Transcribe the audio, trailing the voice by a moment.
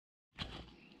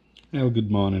Well,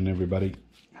 good morning, everybody.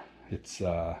 It's,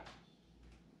 I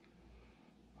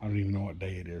don't even know what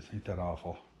day it is. Ain't that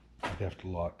awful? I'd have to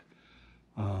look.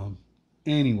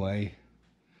 Anyway,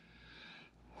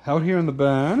 out here in the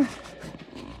barn,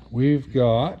 we've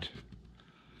got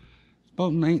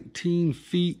about 19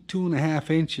 feet, 2.5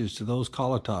 inches to those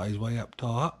collar ties way up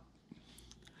top.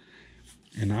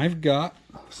 And I've got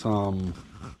some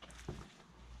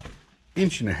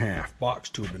 1.5-inch box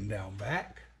tubing down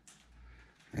back.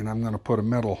 And I'm going to put a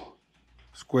metal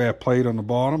square plate on the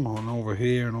bottom, on over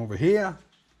here and over here.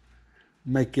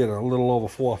 Make it a little over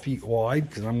 4 feet wide,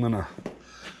 because I'm going to,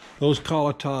 those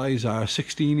collar ties are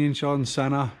 16-inch on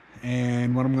center.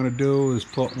 And what I'm going to do is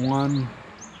put one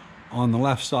on the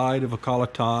left side of a collar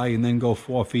tie and then go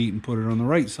 4 feet and put it on the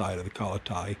right side of the collar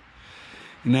tie.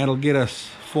 And that'll get us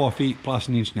 4 feet plus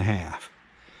 1.5 inches.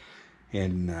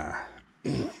 And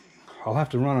I'll have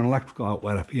to run an electrical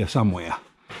outlet up here somewhere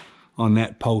on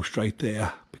that post right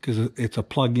there, because it's a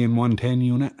plug-in 110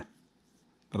 unit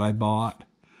that I bought.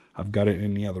 I've got it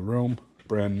in the other room,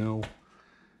 brand new.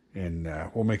 And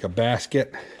we'll make a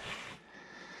basket.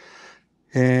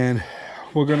 And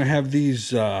we're going to have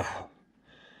these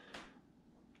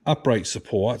upright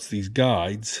supports, these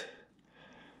guides,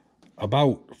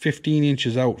 about 15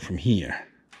 inches out from here.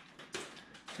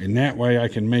 And that way I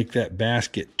can make that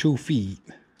basket 2 feet.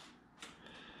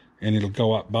 And it'll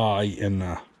go up by,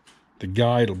 and the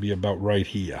guide will be about right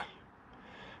here,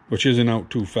 which isn't out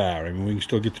too far. I mean, we can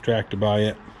still get the tractor by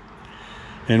it.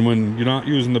 And when you're not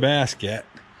using the basket,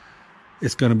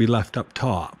 it's going to be left up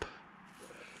top.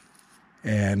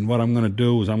 And what I'm going to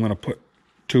do is I'm going to put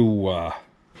two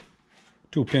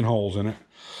pinholes in it.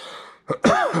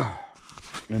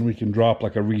 And we can drop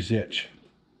like a resitch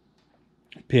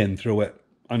pin through it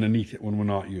underneath it when we're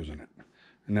not using it.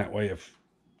 And that way, if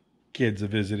kids are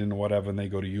visiting or whatever and they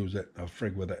go to use it, they'll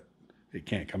frig with it. It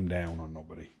can't come down on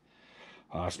nobody.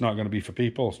 It's not going to be for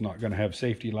people. It's not going to have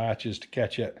safety latches to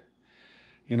catch it.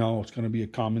 You know, it's going to be a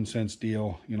common sense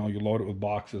deal. You know, you load it with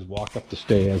boxes, walk up the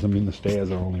stairs. I mean, the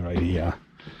stairs are only right here.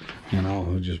 You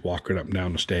know, just walk it up and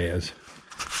down the stairs.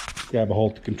 Grab a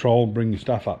hold to control and bring your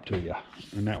stuff up to you.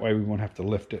 And that way we won't have to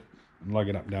lift it and lug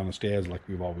it up and down the stairs like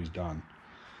we've always done.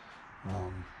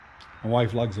 My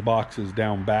wife lugs the boxes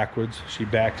down backwards. She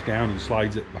backs down and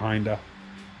slides it behind her.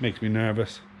 Makes me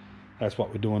nervous. That's what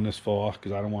we're doing this for,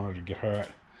 because I don't want her to get hurt.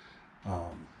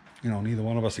 You know, neither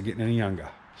one of us are getting any younger.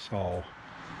 So,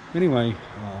 anyway,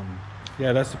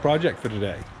 yeah, that's the project for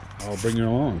today. I'll bring you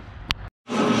along.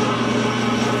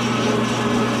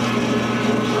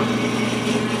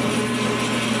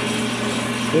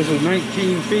 This is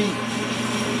 19 feet,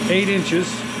 8 inches.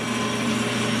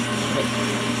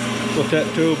 That's what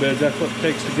that tube is. That's what it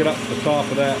takes to get up to the top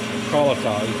of that collar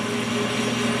tie.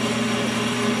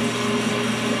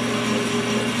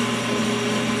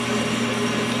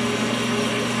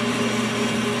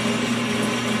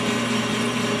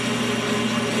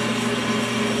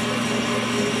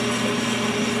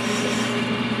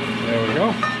 There we go.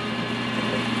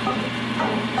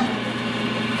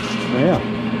 Yeah.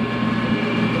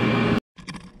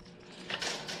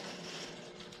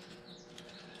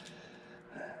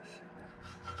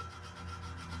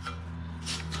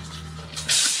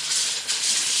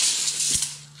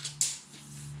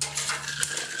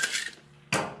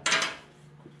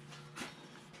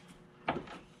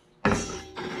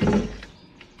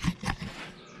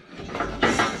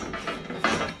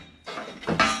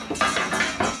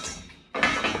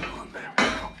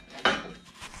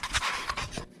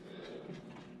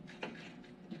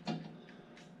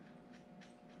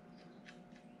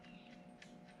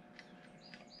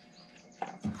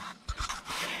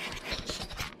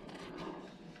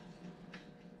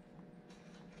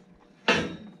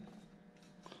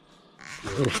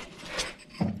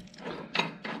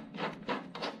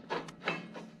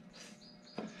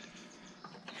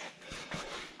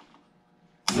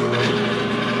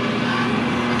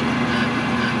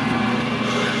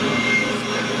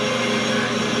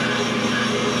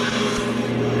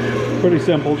 Pretty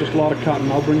simple, just a lot of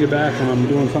cutting. I'll bring you back when I'm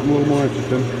doing something a little more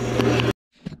interesting.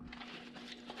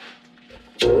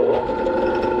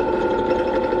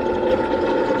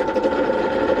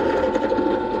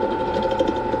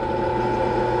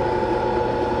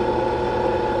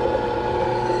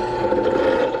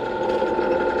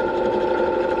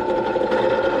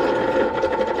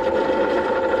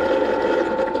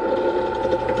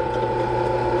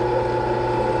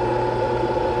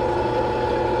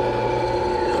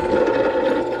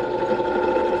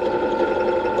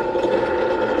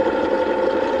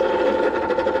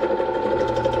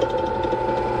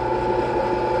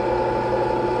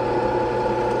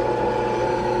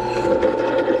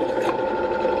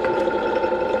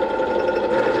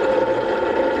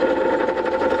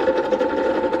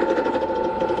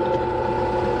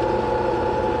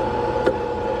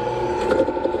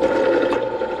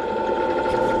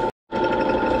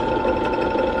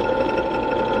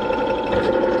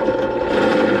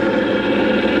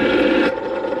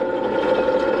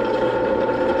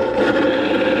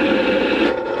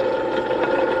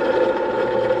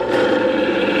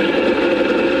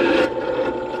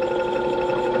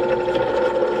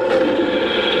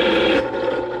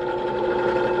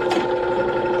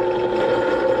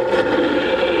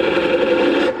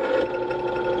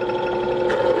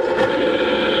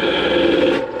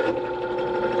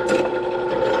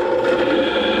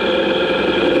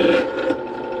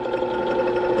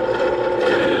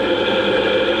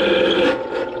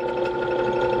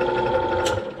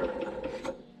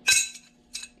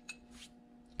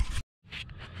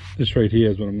 this right here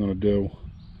is what I'm going to do.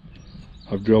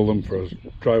 I've drilled them for a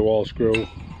drywall screw,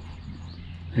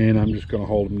 and I'm just going to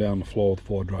hold them down the floor with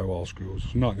 4 drywall screws.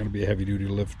 It's not going to be a heavy duty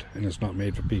lift, and it's not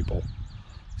made for people.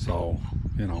 So,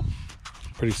 you know,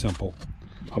 pretty simple.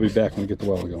 I'll be back when we get the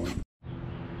welder going.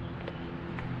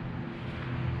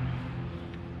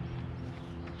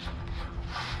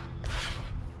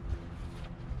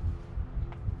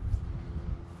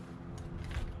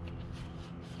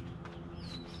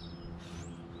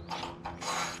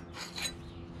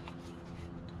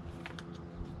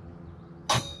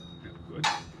 Good.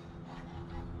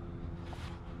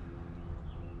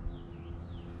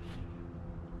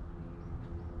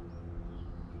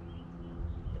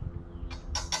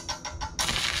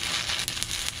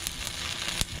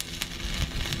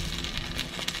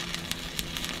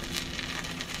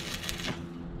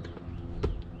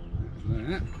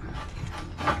 That.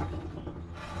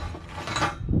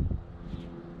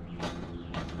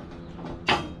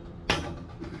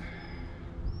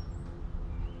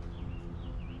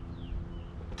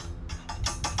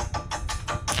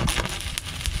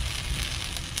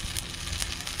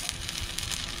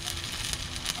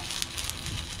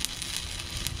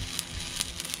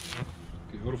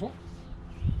 Beautiful.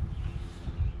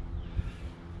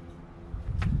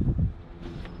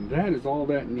 And that is all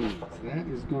that needs. That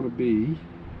is going to be,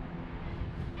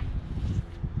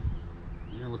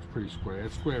 yeah, it looks pretty square.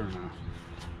 It's square enough.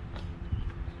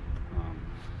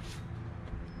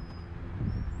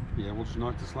 Yeah, we'll just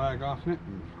knock the slag off it,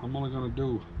 and I'm only going to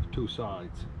do 2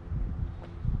 sides.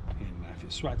 And if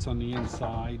it sweats on the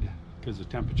inside because the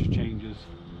temperature changes,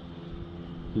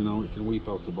 you know, it can weep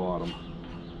out the bottom.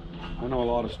 I know a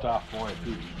lot of stuff, boy, if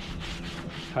you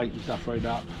tighten stuff right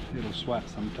up, it'll sweat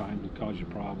sometimes and cause you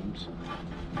problems.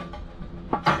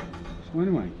 So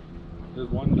anyway, there's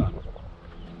one done.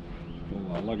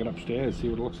 We'll lug it upstairs, see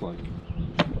what it looks like.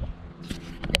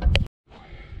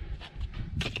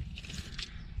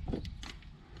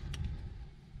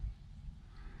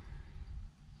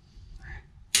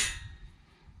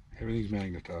 Everything's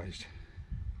magnetized.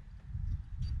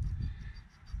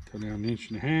 Go down 1.5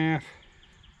 inches.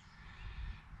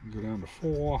 Go down to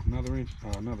 4, another inch,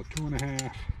 another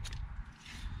 2.5.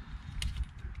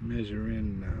 Measure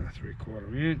in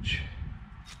 3/4 inch.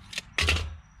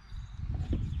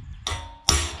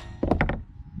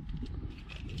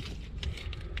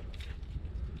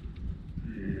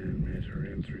 And measure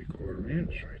in 3/4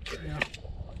 inch right there.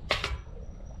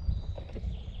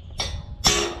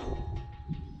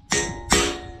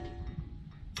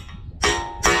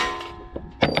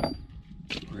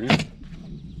 Right.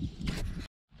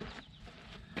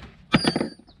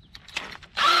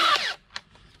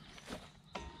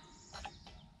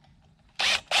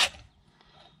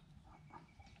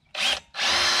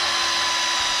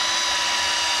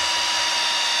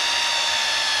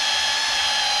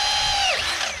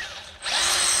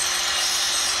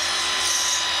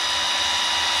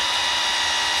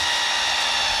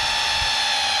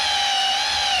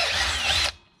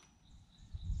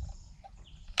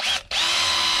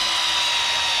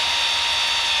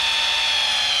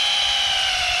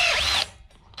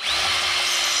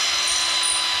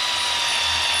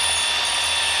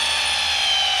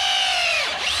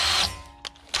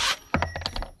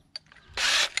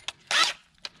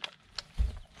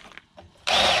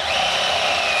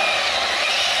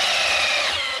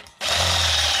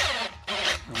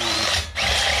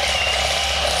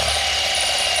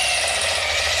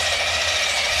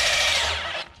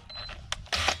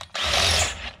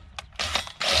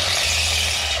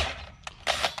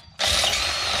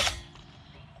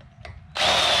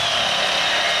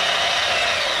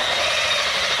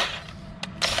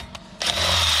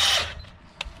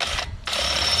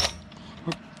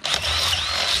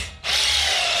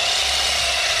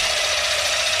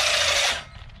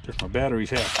 Guess my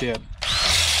battery's half dead.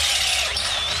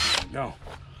 There we go.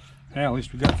 Yeah, at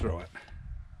least we got through it.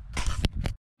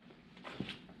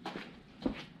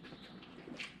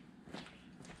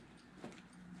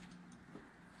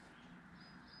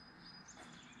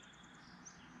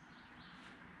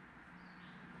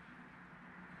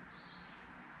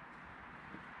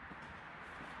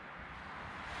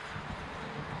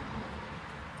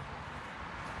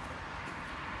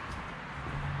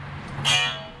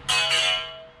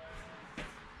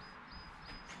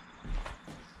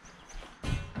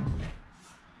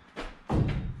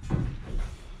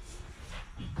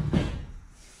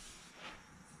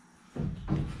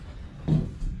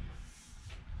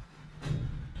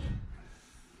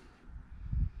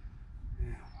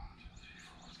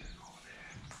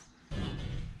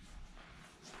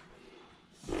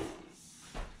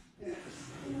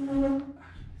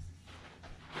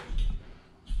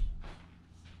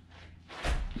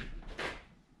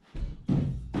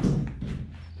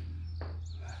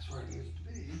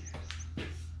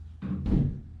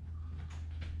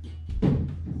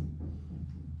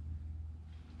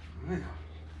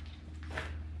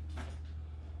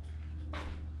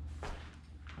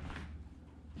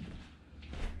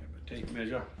 tape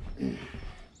measure.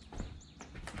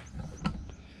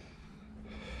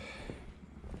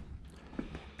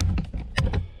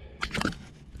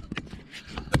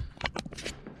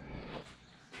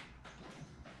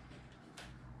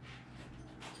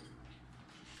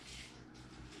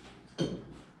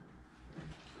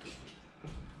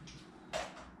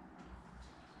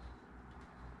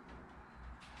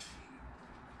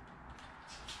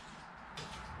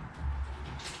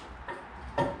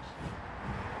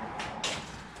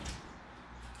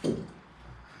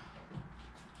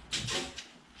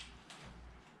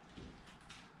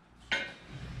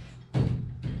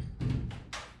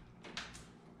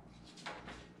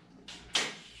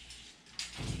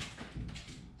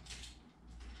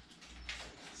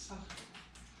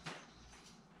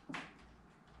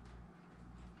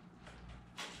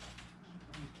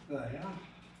 There.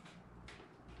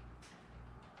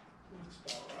 That's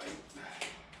about right.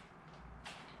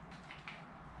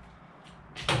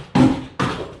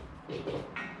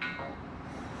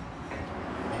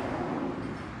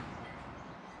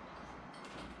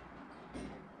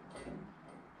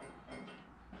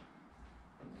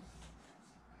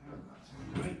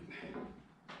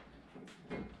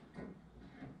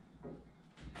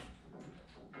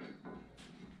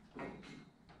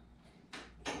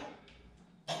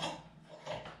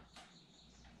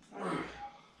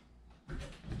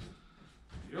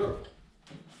 Beautiful.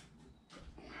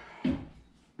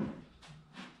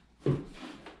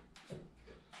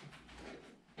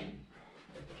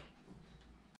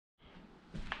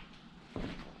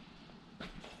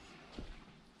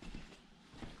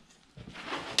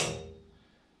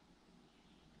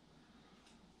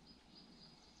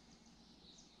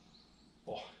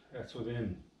 Oh, that's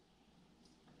within.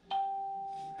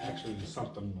 Actually, there's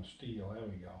something in the steel. There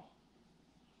we go.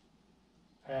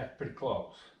 Pretty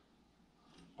close.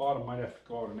 Bottom might have to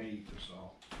go out an 1/8 or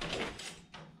so.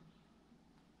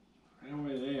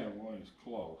 Anyway, there was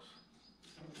close.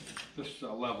 This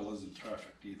level isn't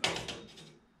perfect either.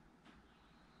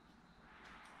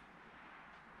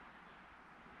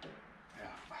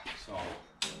 Yeah, so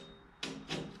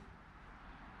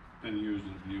been used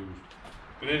and abused.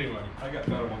 But anyway, I got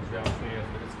better ones downstairs,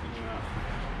 but it's good enough.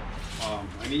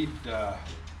 I need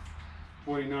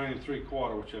 49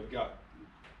 3/4, which I've got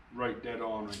right dead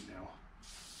on right now.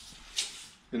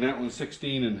 And that one's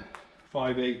 16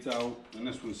 5/8 out, and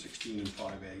this one's 16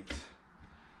 5/8.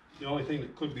 The only thing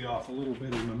that could be off a little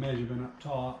bit is my measurement up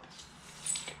top,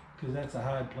 because that's a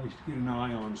hard place to get an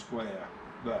eye on square,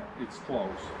 but it's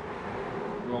close.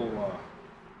 We'll,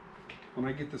 when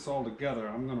I get this all together,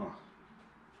 I'm gonna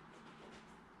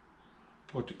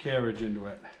put the carriage into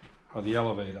it, or the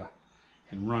elevator,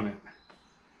 and run it,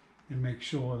 and make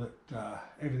sure that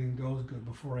everything goes good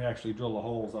before I actually drill the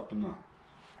holes up in the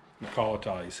collar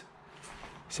ties.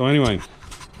 So anyway,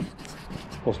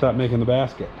 we'll start making the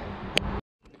basket.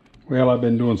 Well, I've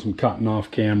been doing some cutting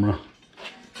off camera.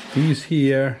 These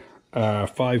here are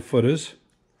 5-footers.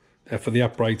 They're for the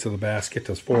uprights of the basket.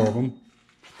 There's 4 of them.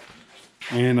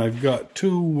 And I've got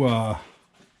 2, well,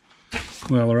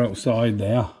 they're outside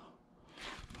there.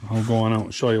 I'll go on out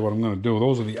and show you what I'm going to do.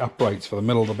 Those are the uprights for the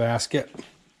middle of the basket.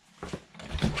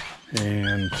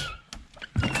 And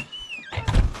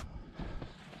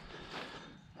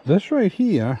this right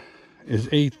here is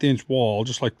 1/8 inch wall,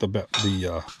 just like the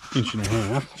 1.5 inch.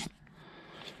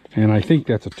 And I think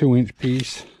that's a 2-inch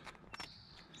piece.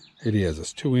 It is.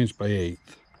 It's 2 inch by 1/8.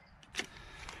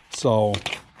 So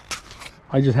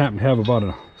I just happen to have about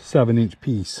a 7-inch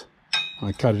piece.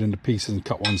 I cut it into pieces and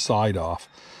cut one side off,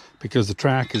 because the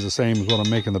track is the same as what I'm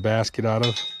making the basket out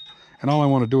of. And all I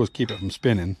want to do is keep it from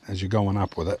spinning as you're going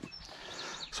up with it.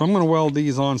 So I'm going to weld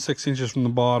these on 6 inches from the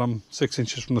bottom, 6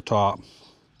 inches from the top.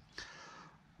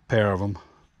 A pair of them.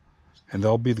 And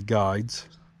they'll be the guides.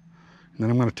 And then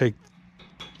I'm going to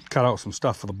cut out some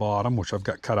stuff for the bottom, which I've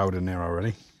got cut out in there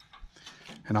already.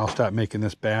 And I'll start making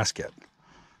this basket.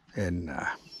 And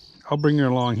I'll bring you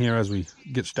along here as we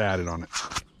get started on it.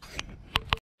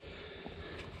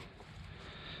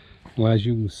 Well, as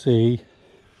you can see,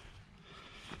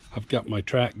 I've got my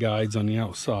track guides on the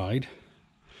outside.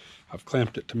 I've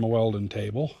clamped it to my welding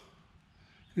table.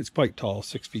 It's quite tall,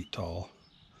 6 feet tall.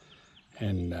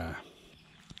 And,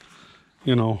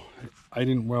 you know, I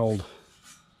didn't weld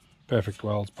perfect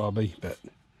welds probably, but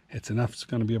it's enough. It's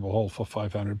going to be able to hold for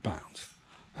 500 pounds.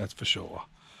 That's for sure.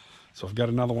 So I've got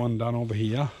another one done over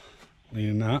here,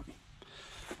 leaning up.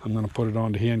 I'm going to put it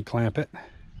onto here and clamp it,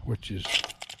 which is,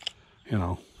 you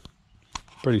know,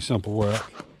 pretty simple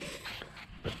work.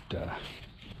 But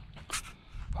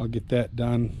I'll get that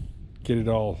done, get it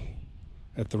all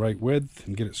at the right width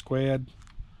and get it squared.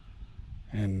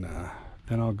 And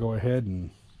then I'll go ahead and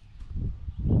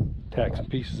tack some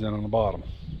pieces in on the bottom.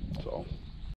 So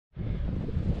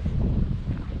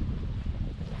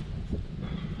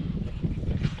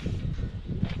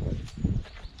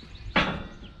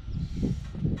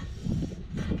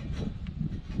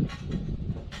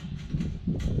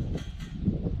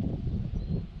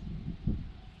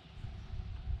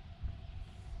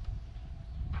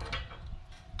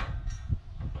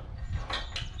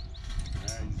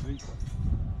easy.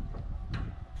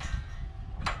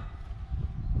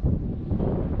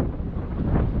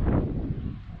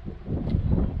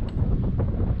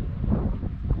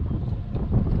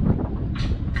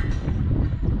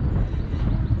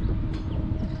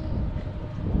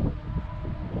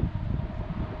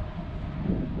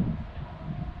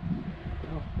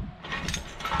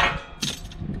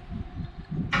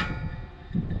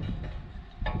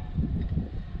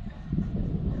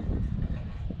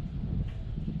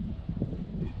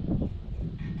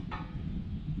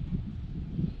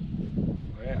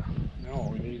 Yeah, now all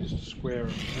we need is to square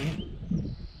everything,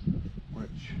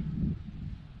 which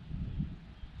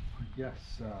I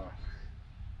guess,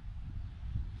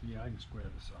 yeah, I can square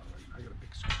this out right. I got a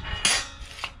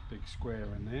big square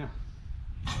in there.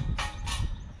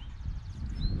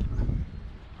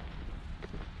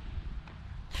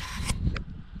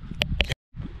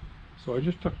 So I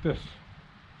just took this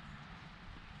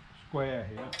square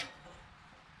here,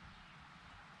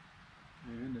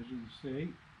 and as you can see,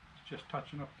 it's just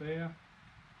touching up there,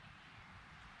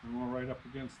 and we're right up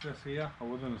against this here, or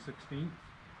within a 16th.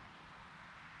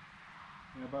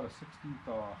 Yeah, about a 16th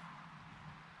off,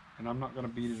 and I'm not going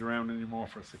to beat it around anymore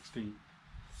for a 16th.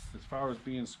 As far as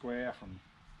being square from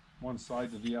one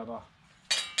side to the other,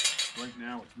 right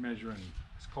now it's measuring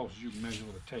as close as you can measure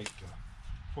with a tape to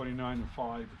 49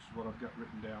 5, which is what I've got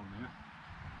written down there,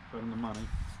 put in the money.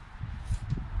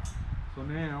 So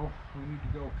now we need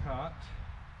to go cut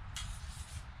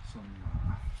some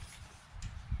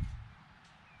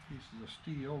pieces of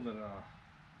steel that are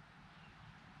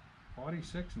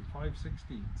 46 and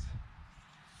 5/16.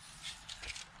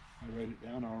 I write it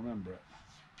down, I'll remember it.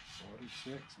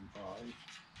 46 and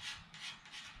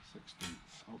 5/16.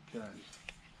 Okay.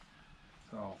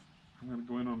 So I'm going to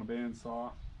go in on the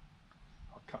bandsaw.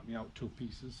 I'll cut me out 2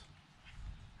 pieces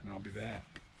and I'll be back.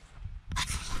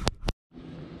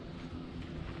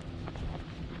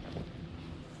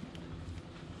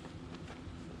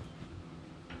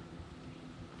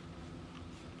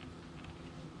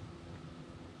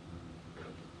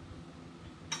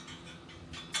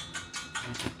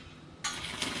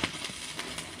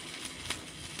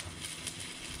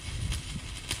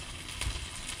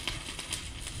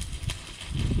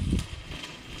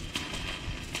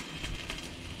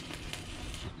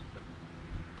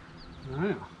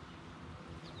 Now,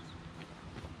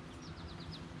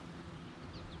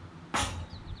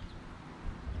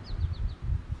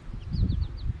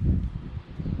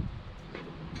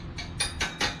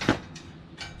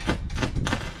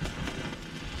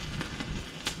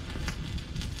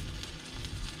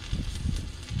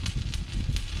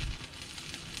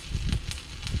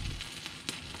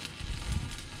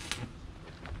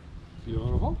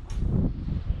 beautiful.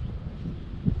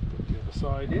 Put the other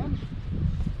side in.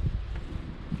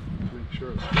 Make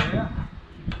sure it's square.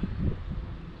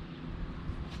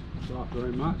 Not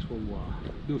very much. We'll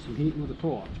do some heating with a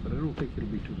torch, but I don't think it'll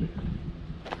be too bad.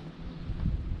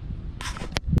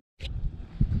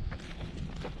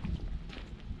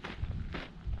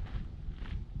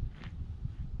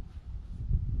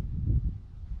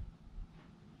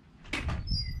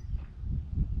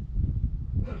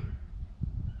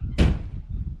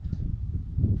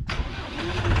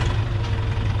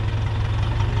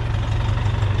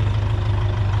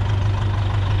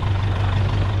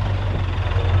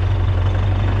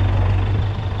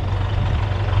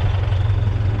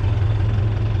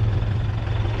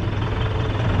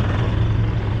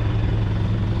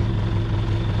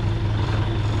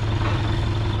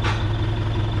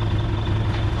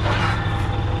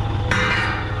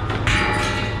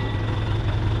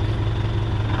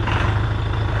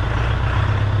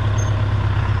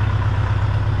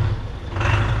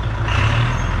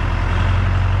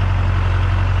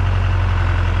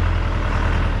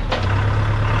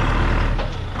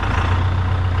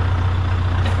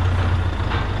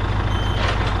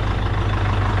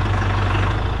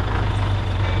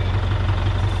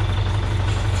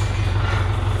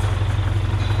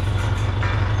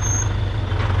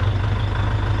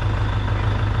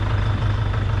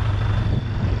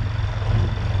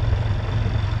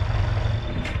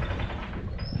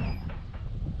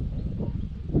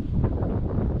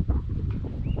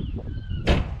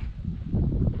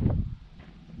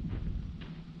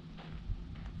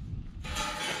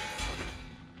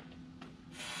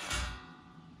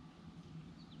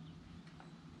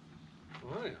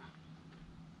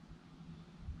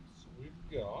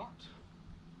 got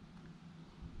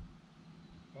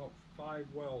about 5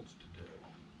 welds to do.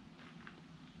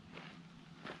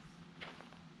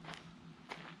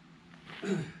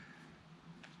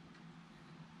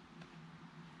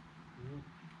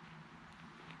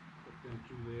 Put them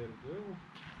 2 there to do.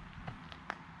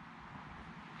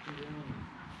 2 down.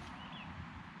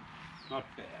 Not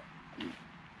bad.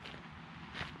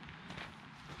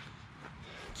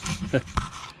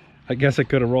 I guess I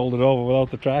could have rolled it over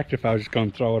without the tractor if I was just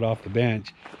going to throw it off the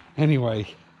bench. Anyway,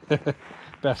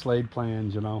 best laid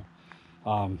plans, you know.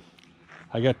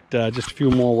 I got just a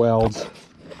few more welds.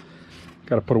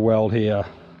 Got to put a weld here,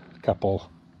 a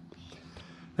couple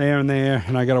there and there,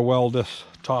 and I got to weld this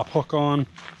top hook on.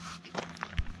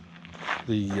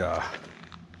 That's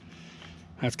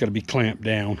got to be clamped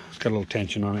down. It's got a little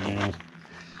tension on it now.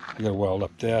 I got to weld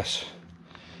up this,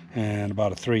 and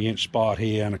about a 3-inch spot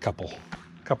here, and a couple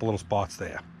little spots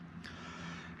there.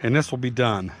 And this will be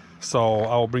done. So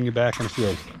I will bring you back in a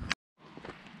few.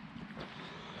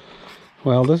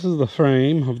 Well, this is the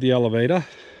frame of the elevator.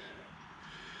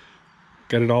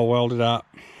 Got it all welded up.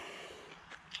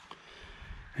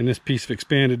 And this piece of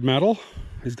expanded metal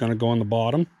is going to go on the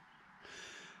bottom.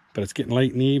 But it's getting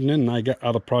late in the evening, and I got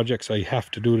other projects I have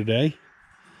to do today.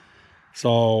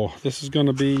 So this is going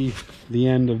to be the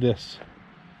end of this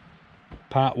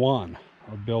part 1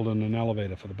 of building an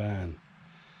elevator for the band.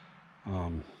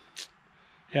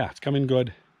 Yeah, it's coming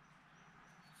good.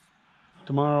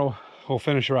 Tomorrow we'll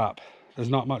finish her up. There's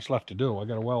not much left to do. I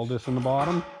got to weld this in the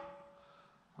bottom,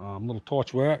 little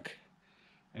torch work,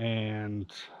 and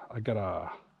I got to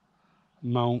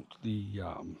mount the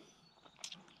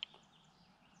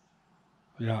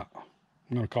yeah,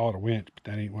 I'm gonna call it a winch, but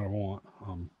that ain't what I want.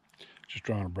 Just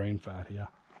drawing a brain fart here.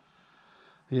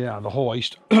 Yeah, the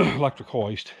hoist, electric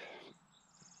hoist.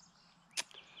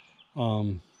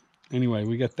 Anyway,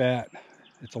 we got that.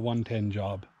 It's a 110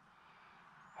 job.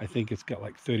 I think it's got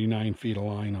like 39 feet of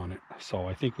line on it, so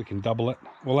I think we can double it.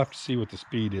 We'll have to see what the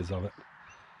speed is of it,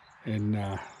 and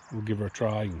we'll give her a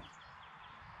try, and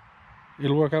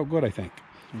it'll work out good, I think.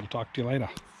 We'll talk to you later.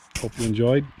 Hope you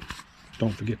enjoyed.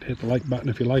 Don't forget to hit the like button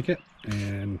if you like it,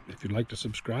 and if you'd like to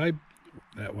subscribe,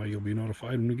 that way you'll be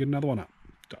notified when we get another one up.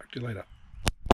 Talk to you later.